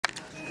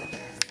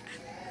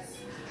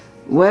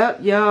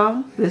Well,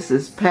 y'all, this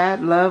is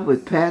Pat Love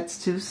with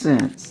Pat's 2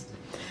 Cents.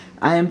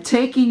 I am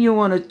taking you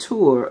on a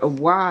tour of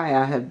why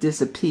I have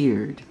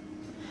disappeared.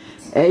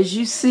 As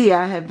you see,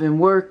 I have been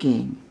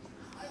working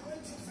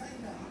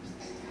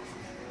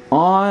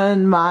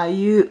on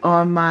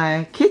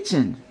my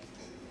kitchen.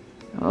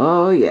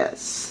 Oh,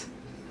 yes.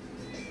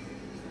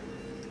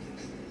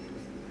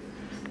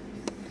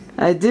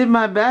 I did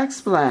my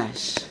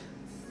backsplash.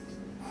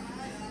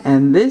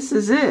 And this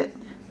is it.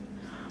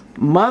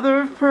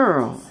 Mother of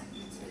pearl.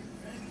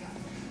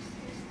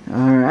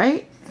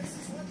 Alright.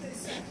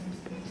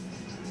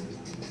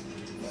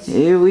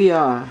 Here we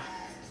are.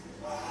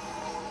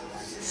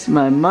 It's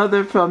my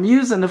mother. I'm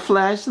using the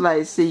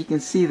flashlight so you can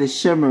see the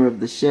shimmer of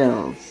the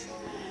shells.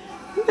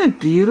 Isn't that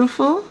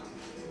beautiful?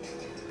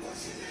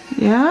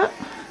 Yeah.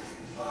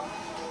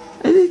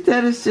 I think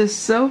that is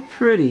just so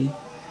pretty.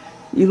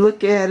 You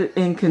look at it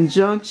in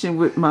conjunction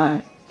with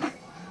my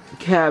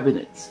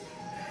cabinets.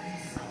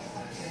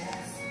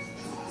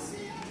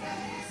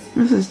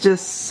 This is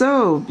just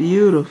so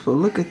beautiful.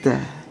 Look at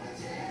that.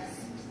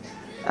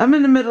 I'm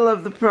in the middle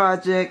of the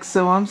project,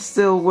 so I'm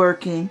still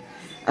working.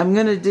 I'm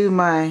going to do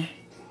my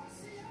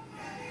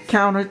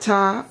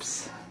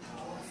countertops.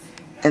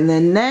 And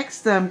then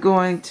next I'm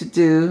going to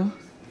do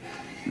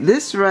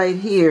this right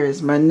here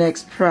is my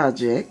next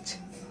project.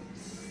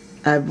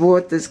 I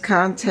bought this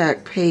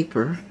contact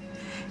paper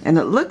and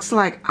it looks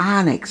like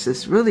onyx.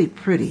 It's really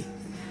pretty.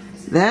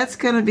 That's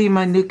going to be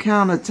my new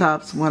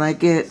countertops when I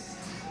get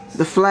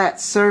the flat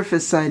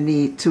surface I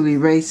need to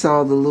erase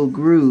all the little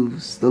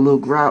grooves, the little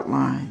grout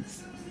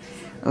lines.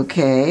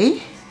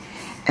 Okay,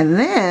 and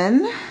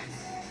then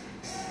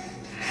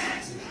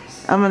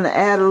I'm going to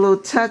add a little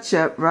touch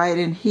up right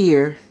in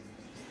here.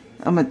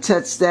 I'm going to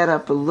touch that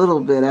up a little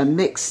bit.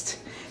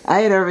 I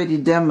had already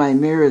done my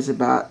mirrors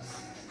about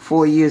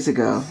 4 years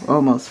ago,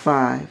 almost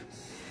 5.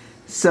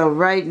 So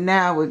right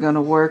now we're going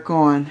to work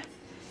on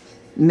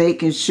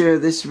making sure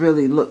this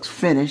really looks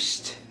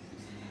finished.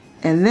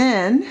 And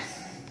then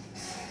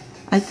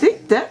I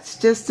think that's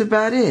just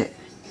about it.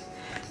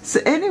 So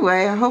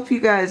anyway, I hope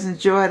you guys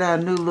enjoyed our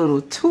new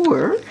little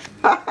tour.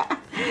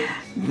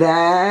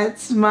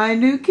 That's my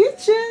new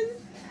kitchen.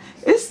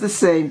 It's the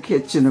same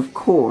kitchen, of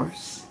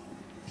course,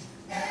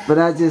 but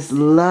I just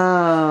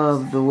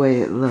love the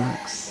way it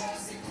looks.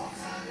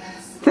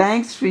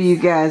 Thanks for you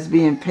guys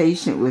being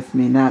patient with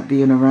me, not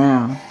being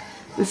around.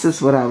 This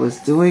is what I was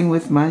doing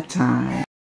with my time.